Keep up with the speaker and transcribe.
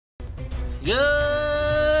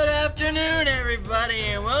Good afternoon, everybody,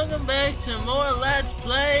 and welcome back to more Let's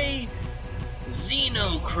Play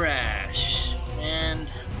Zeno Crash. And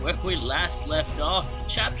where we last left off,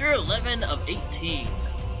 Chapter 11 of 18,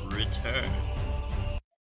 Return.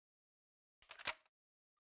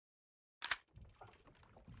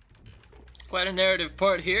 Quite a narrative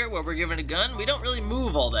part here where we're given a gun. We don't really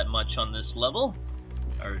move all that much on this level,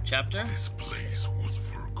 or chapter. This place was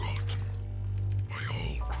forgotten by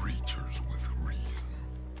all creatures with reason,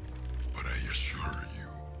 but I assure you,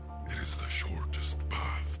 it is the shortest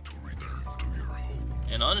path to return to your home.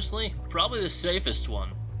 And honestly, probably the safest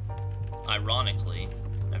one. Ironically,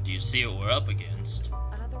 after you see what we're up against.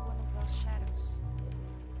 Another one of those shadows.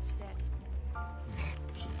 It's dead. Not dead.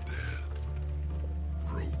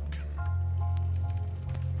 Broken.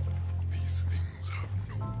 These things have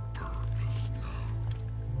no purpose now.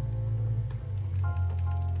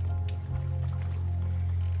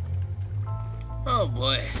 Oh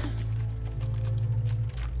boy.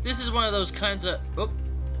 This is one of those kinds of... Oh.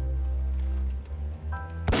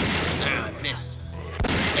 Ah, I missed.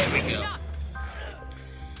 There we go.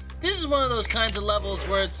 This is one of those kinds of levels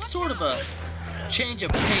where it's sort of a change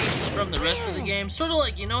of pace from the rest of the game. Sort of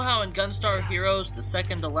like, you know how in Gunstar Heroes, the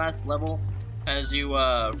second to last level, as you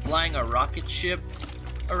flying a rocket ship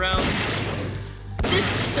around? This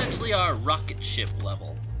is essentially our rocket ship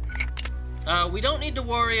level. We don't need to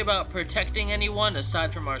worry about protecting anyone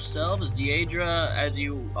aside from ourselves. Deidre, as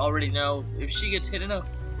you already know, if she gets hit enough,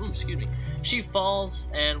 she falls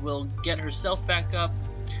and will get herself back up.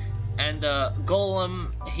 And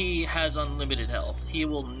Golem, he has unlimited health. He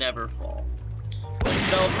will never fall.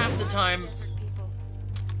 So half the time,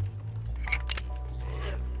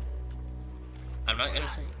 I'm not gonna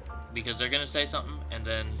say, because they're gonna say something, and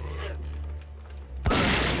then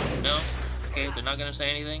no, okay, they're not gonna say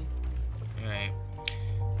anything. Alright.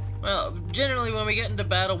 Well, generally when we get into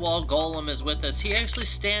battle while Golem is with us, he actually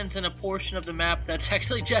stands in a portion of the map that's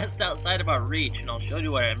actually just outside of our reach, and I'll show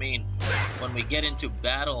you what I mean when we get into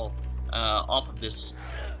battle off of this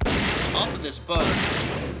boat.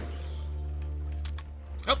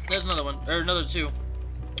 Oh, there's another one, or another two.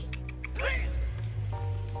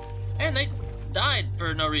 And they died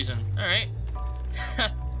for no reason. Alright.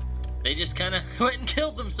 They just kinda went and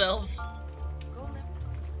killed themselves. Golem,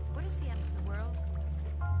 what is the end of the world?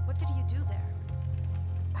 What did you do there?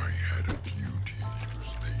 I had a duty to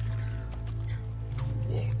stay there, to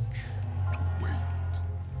watch, to wait.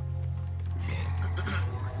 Long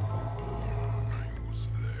before you were born, I was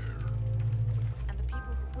there. And the people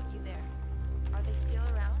who put you there, are they still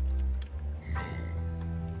around? No,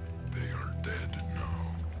 they are dead now.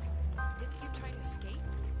 Didn't you try to escape?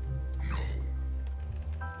 No,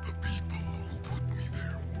 the people who put me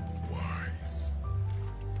there were wise.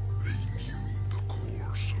 They knew the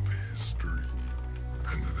course of history,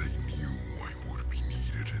 and they knew I would be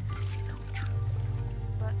needed in the future.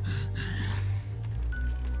 But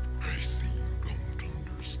I see you don't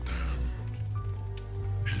understand.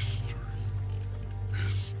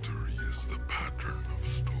 History is the pattern of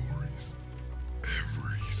stories.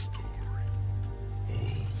 Every story.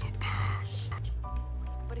 All the past.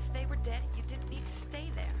 if they were dead, you didn't need to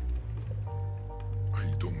stay there. I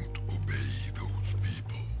don't obey those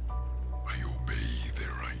people. I obey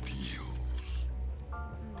their ideals.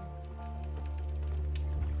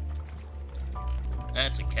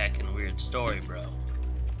 That's a cackin' weird story, bro.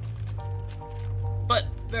 But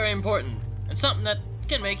very important, and something that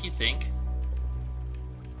can make you think.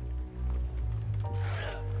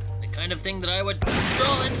 The kind of thing that I would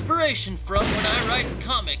draw inspiration from when I write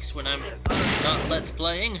comics when I'm not Let's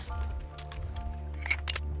Playing.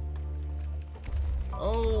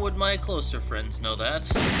 Oh, would my closer friends know that?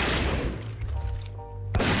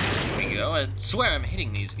 There we go. I swear I'm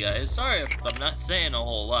hitting these guys. Sorry if I'm not saying a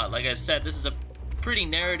whole lot. Like I said, this is a pretty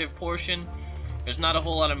narrative portion. There's not a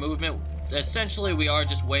whole lot of movement. Essentially, we are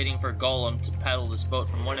just waiting for Golem to paddle this boat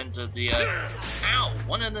from one end of the,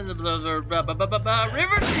 one end of the river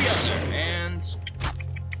to the other, and...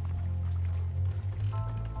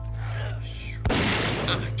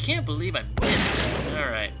 I can't believe I missed that.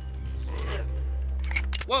 Alright.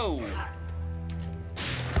 Whoa!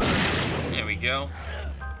 There we go.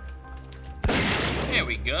 There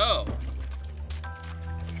we go.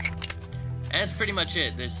 And that's pretty much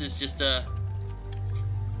it. This is just a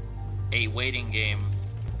waiting game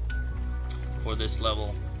for this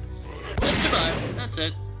level. Let's survive. That's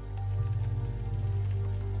it.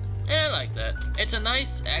 And I like that. It's a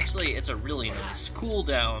nice, actually, it's a really nice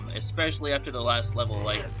cooldown, especially after the last level.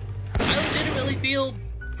 Like, I legitimately feel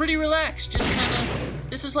pretty relaxed. Just kind of,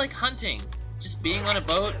 this is like hunting. Just being on a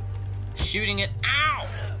boat, shooting it. Ow!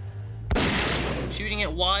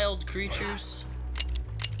 calling it wild creatures?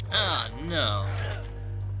 Ah, no.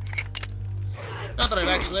 Not that I've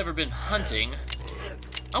actually ever been hunting.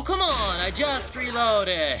 Oh, come on! I just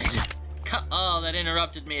reloaded! Oh, that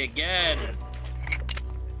interrupted me again.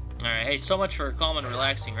 Alright, hey, so much for calm and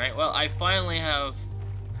relaxing, right? Well, I finally have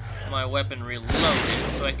my weapon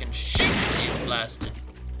reloaded, so I can shoot these blasted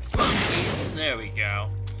monkeys. There we go.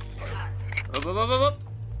 Up, up, up, up,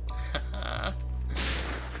 up.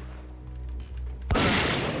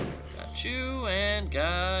 Got you, and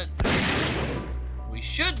got... We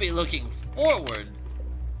should be looking forward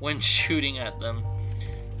when shooting at them.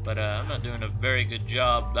 But I'm not doing a very good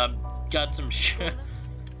job. I've got some Golem,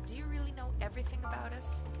 do you really know everything about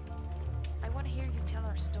us? I want to hear you tell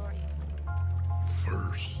our story.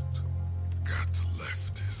 First, Gat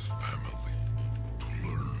left his family to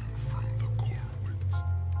learn from the corwids,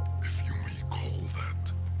 if you may call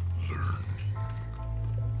that learning.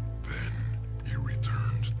 Then he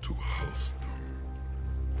returned to Haldestom.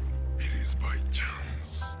 It is by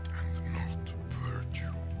chance and not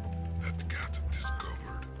virtue that Gat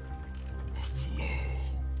discovered a flaw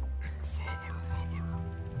in Father-Mother.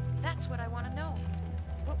 That's what I want to know.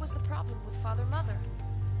 What was the problem with Father-Mother?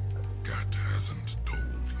 Gat hasn't told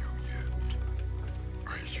you yet.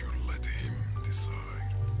 I should let him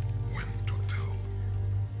decide when to tell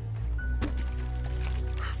you.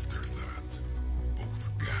 After that, both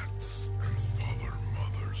Gat's and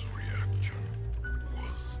Father-Mother's reaction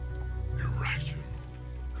was irrational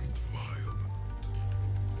and violent.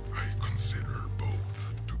 I consider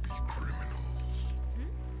both to be criminals.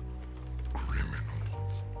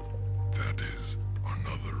 Criminals. That is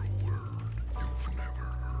another word you've never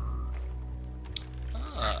heard.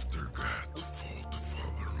 After Gat fought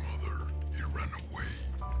Father-Mother, he ran away.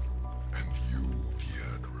 And you,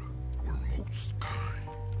 Deidre, were most kind.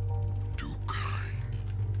 Too kind.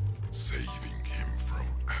 Saving him from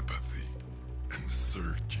apathy and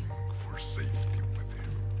searching for safety with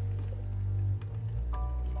him.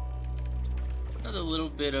 Another little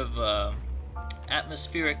bit of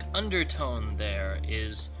atmospheric undertone there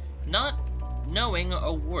is not knowing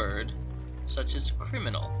a word such as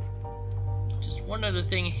criminal. Just one other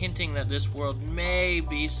thing hinting that this world may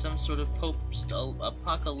be some sort of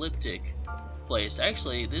post-apocalyptic place.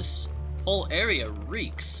 Actually, this whole area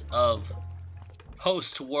reeks of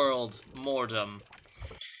post-world mortem.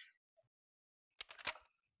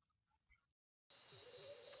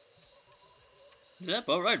 Did that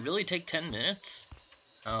boat ride really take 10 minutes?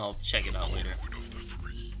 I'll check it out later. Corwid of the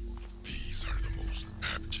free. These are the most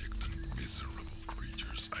abject and miserable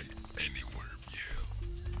creatures I anywhere beheld.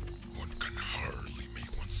 One can hardly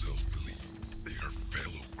make oneself believe they are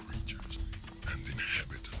fellow creatures and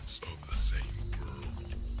inhabitants of the same world.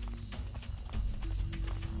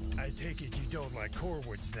 I take it you don't like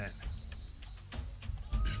corwids then?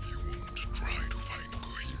 If you won't try to find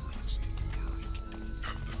coherence in the world,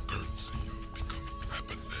 have the courtesy of becoming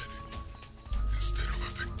apathetic instead of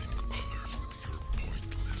affecting others with your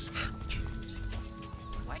pointless actions.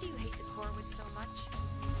 Why do you hate the corwid so much?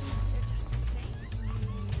 They're just insane.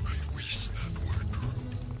 I wish that were true,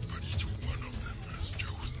 but each one of them has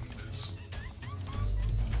chosen this.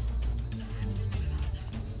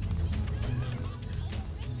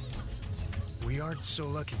 We aren't so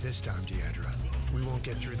lucky this time, Deidre. We won't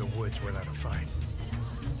get through the woods without a fight.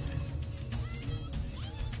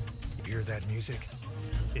 You hear that music?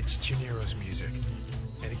 It's Chinero's music,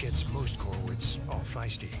 and it gets most corwids all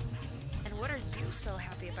feisty. And what are you so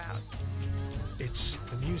happy about? It's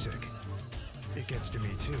the music. It gets to me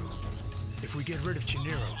too. If we get rid of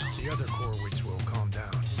Chinero, the other corwids will calm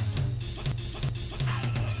down.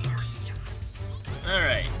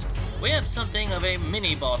 Alright, we have something of a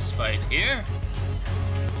mini-boss fight here.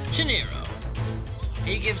 Chinero.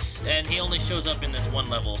 He only shows up in this one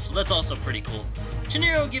level, so that's also pretty cool.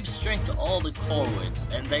 Chinero gives strength to all the corwids,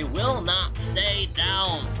 and they will not stay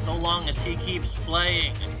down so long as he keeps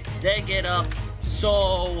playing. They get up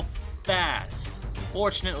so fast.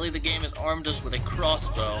 Fortunately, the game has armed us with a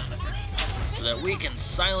crossbow, so that we can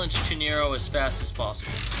silence Chinero as fast as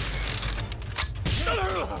possible.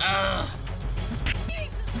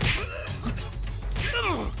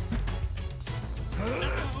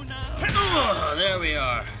 There we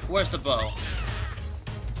are. Where's the bow?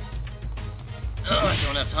 I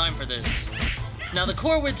don't have time for this. Now the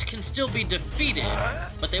corwids can still be defeated,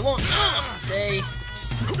 but they won't stay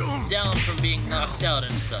down from being knocked out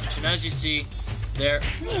and such. And as you see, they're...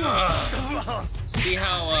 see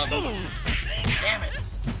how... damn it!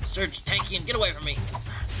 Surge Tankian, get away from me!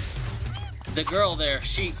 The girl there,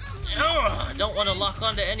 she... I don't want to lock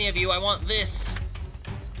onto any of you, I want this.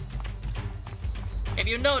 If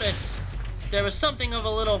you notice, there was something of a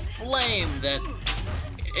little flame that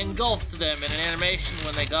engulfed them in an animation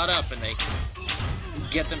when they got up, and they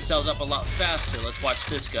get themselves up a lot faster. Let's watch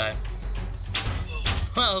this guy.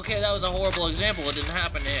 Well, okay, that was a horrible example. It didn't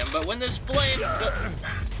happen to him. But when this flame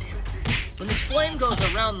goes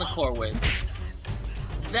around the corwids,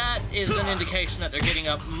 that is an indication that they're getting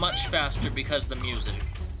up much faster because of the music.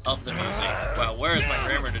 Wow, where is my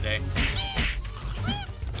grammar today?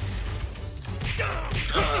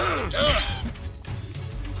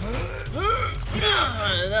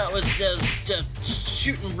 That was just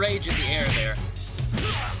shooting rage at the air there.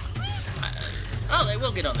 Oh, they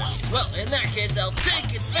will get on their knees. Well, in that case, I'll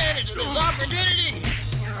take advantage of this opportunity!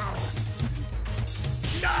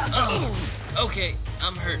 Oh, okay,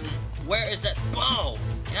 I'm hurting. Where is that? Whoa!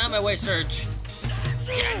 Get out of my way, Surge.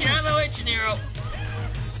 Get out of my way, Chinero.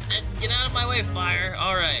 Get out of my way, Fire.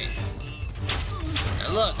 Alright.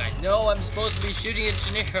 Now look, I know I'm supposed to be shooting at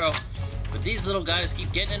Chinero, but these little guys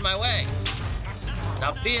keep getting in my way.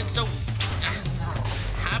 Stop being so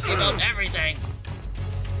happy about everything.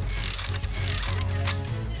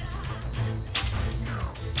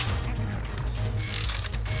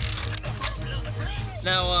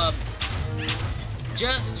 Now,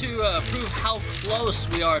 just to prove how close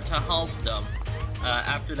we are to Haldestom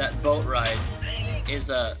after that boat ride, is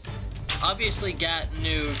obviously Gat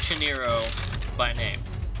knew Chinero by name.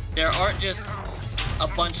 There aren't just a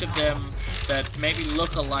bunch of them that maybe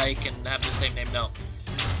look alike and have the same name. No.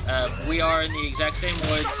 We are in the exact same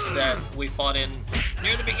woods that we fought in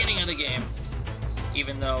near the beginning of the game,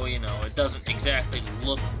 even though, you know, it doesn't exactly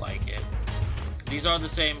look like it. These are the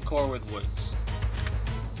same corwid woods.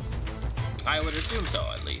 I would assume so,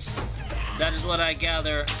 at least. That is what I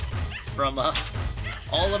gather from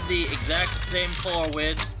all of the exact same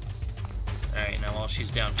corwid. Alright, now while she's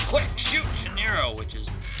down, quick, shoot Chinero, which is,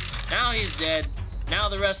 now he's dead. Now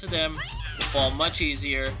the rest of them will fall much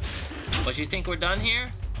easier. But you think we're done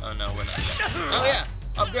here? Oh no, we're not done. Oh yeah,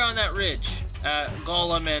 up there on that ridge,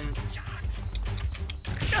 Golem and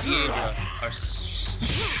Deidre are,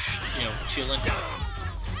 you know, chilling.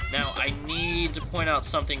 Now, I need to point out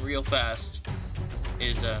something real fast,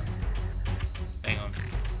 is, hang on.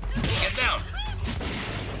 Get down!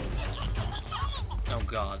 Oh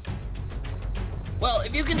god. Well,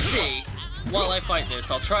 if you can see, while I fight this,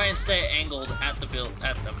 I'll try and stay angled at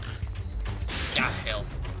them. Ah, hell.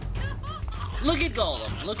 Look at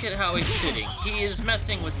Golem. Look at how he's sitting. He is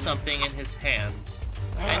messing with something in his hands.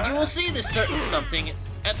 And you will see this certain something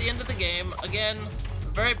at the end of the game. Again,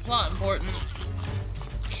 very plot important.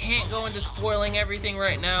 Can't go into spoiling everything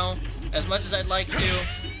right now, as much as I'd like to.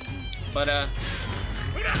 But,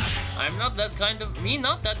 I'm not that kind of,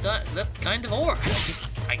 not that kind of orc.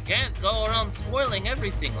 I can't go around spoiling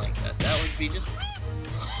everything like that. That would be just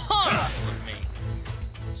horrible of me.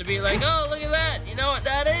 To be like, oh, look at that. You know what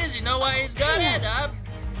that is? You know why he's got it? I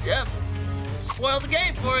spoiled the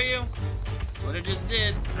game for you. That's what it just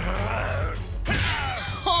did.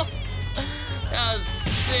 Oh, that was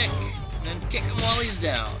sick. And then kick him while he's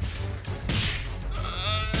down.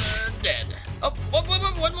 Dead. Oh,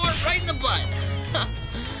 one more right in the butt.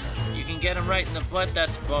 You can get him right in the butt,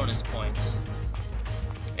 that's bonus points.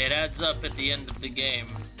 It adds up at the end of the game.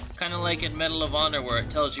 Kind of like in Medal of Honor where it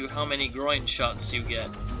tells you how many groin shots you get.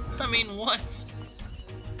 I mean, what?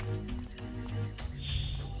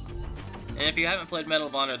 And if you haven't played Medal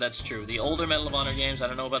of Honor, that's true. The older Medal of Honor games, I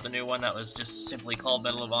don't know about the new one that was just simply called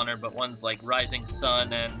Medal of Honor, but ones like Rising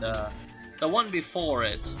Sun and the one before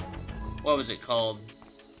it, what was it called?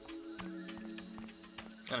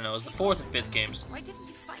 I don't know, it was the 4th and 5th games. Why didn't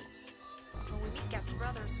you fight? When we meet Gat's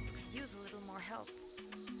brothers, we could use a little more help.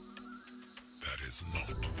 That is not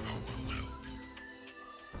how I'll help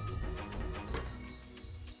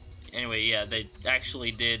you. Anyway, yeah, they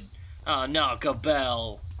actually did... Oh, no,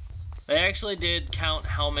 Gabelle! They actually did count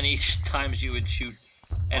how many times you would shoot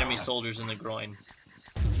enemy soldiers in the groin.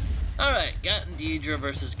 Alright, Gat and Deidre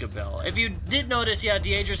versus Gabelle. If you did notice, yeah,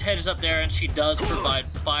 Deidre's head is up there and she does provide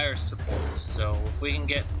fire support. So if we can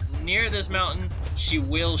get near this mountain, she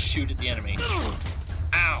will shoot at the enemy.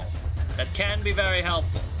 Ow! That can be very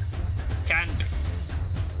helpful. Can be.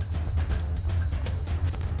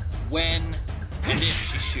 When and if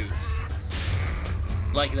she shoots.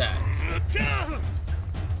 Like that.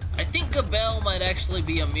 I think Gabelle might actually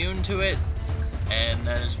be immune to it. And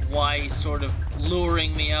that is why he's sort of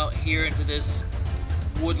luring me out here into this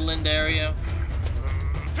woodland area.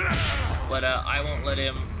 But I won't let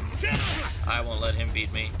him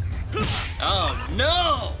beat me. Oh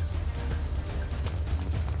no!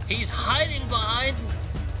 He's hiding behind,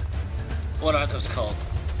 what are those called?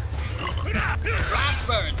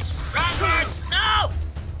 Ratbirds! Ratbirds! No!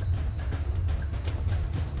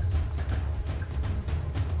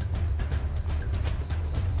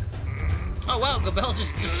 Oh wow, Gabel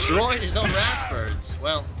just destroyed his own rathbirds.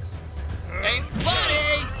 Well, hey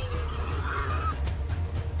buddy!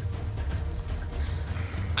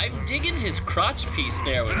 I'm digging his crotch piece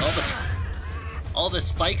there with all the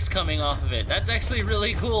spikes coming off of it. That's actually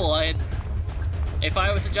really cool. If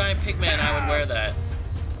I was a giant pigman, I would wear that.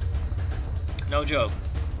 No joke.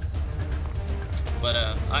 But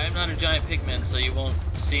I am not a giant pigman, so you won't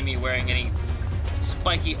see me wearing any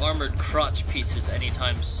spiky armored crotch pieces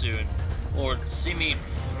anytime soon. Or see me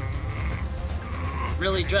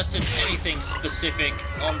really dressed in anything specific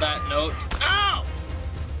on that note. Ow!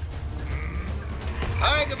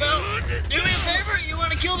 Alright, Gabel, do me a favor, you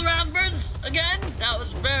want to kill the rathbirds again? That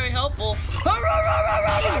was very helpful.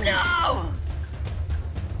 No!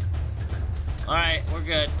 Alright, we're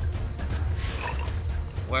good.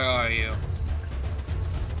 Where are you?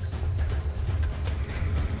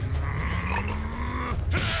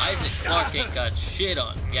 Isaac Clarke ain't got shit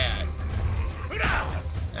on Gad.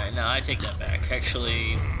 Alright, no, I take that back.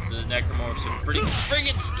 Actually, the necromorphs are pretty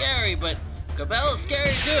friggin' scary, but Gabel is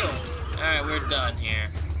scary too. Alright, we're done here.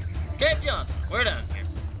 Cape Johnson, we're done here.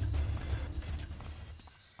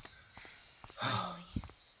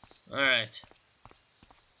 Alright.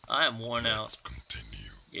 I am worn out. Let's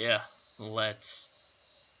continue. Yeah, let's.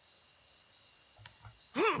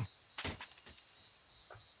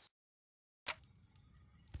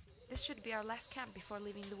 This should be our last camp before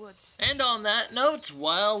leaving the woods. And on that note,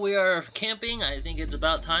 while we are camping, I think it's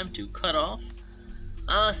about time to cut off.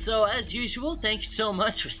 So as usual, thank you so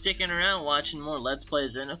much for sticking around watching more Let's Play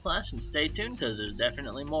Xenoclash, and stay tuned because there's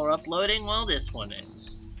definitely more uploading while this one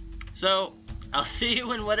is. So, I'll see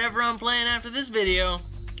you in whatever I'm playing after this video,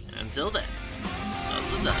 and until then,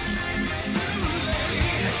 that's done.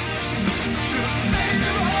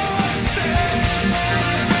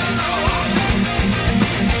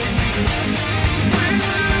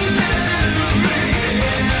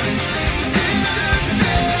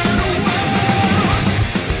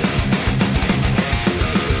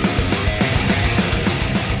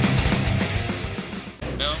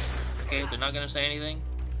 Not gonna say anything?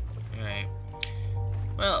 Alright.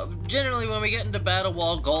 Well, generally when we get into battle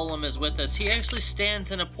while Golem is with us, he actually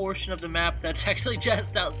stands in a portion of the map that's actually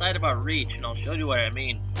just outside of our reach, and I'll show you what I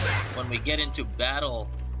mean when we get into battle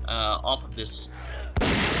off of this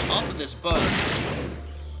boat.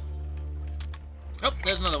 Oh,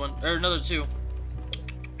 there's another one, or another two.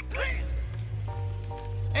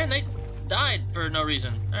 And they died for no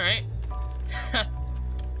reason. Alright.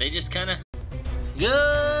 They just kinda...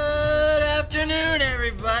 Good afternoon,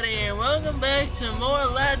 everybody, and welcome back to more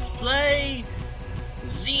Let's Play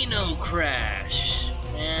Xenoclash.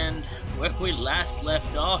 And where we last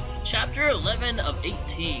left off, Chapter 11 of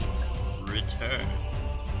 18, Return.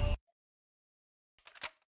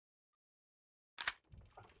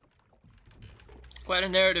 Quite a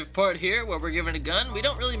narrative part here where we're given a gun. We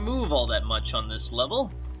don't really move all that much on this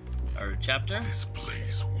level, or chapter. This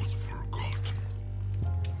place was forgotten.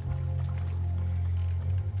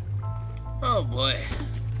 Oh boy.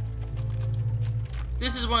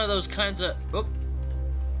 This is one of those kinds of... Oh.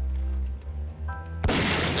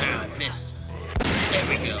 Ah, I missed. There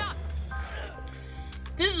we go.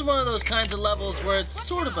 This is one of those kinds of levels where it's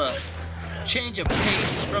sort of a change of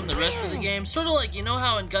pace from the rest of the game. Sort of like, you know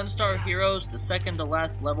how in Gunstar Heroes, the second to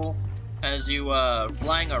last level, as you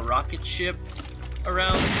flying a rocket ship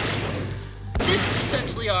around? This is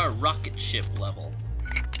essentially our rocket ship level.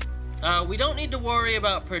 We don't need to worry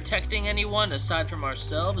about protecting anyone aside from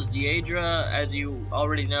ourselves. Deidre, as you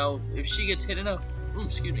already know, if she gets hit enough,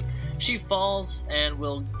 she falls and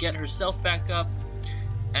will get herself back up.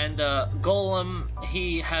 And Golem,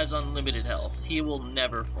 he has unlimited health. He will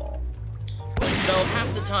never fall. So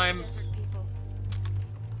half the time...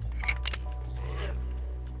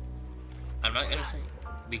 I'm not gonna say,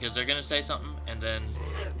 because they're gonna say something, and then...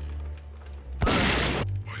 By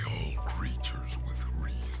all creatures with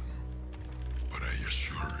reason. But I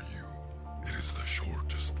assure you, it is the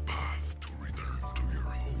shortest path to return to your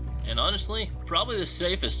home. And honestly, probably the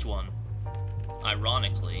safest one.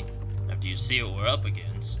 Ironically, after you see what we're up against.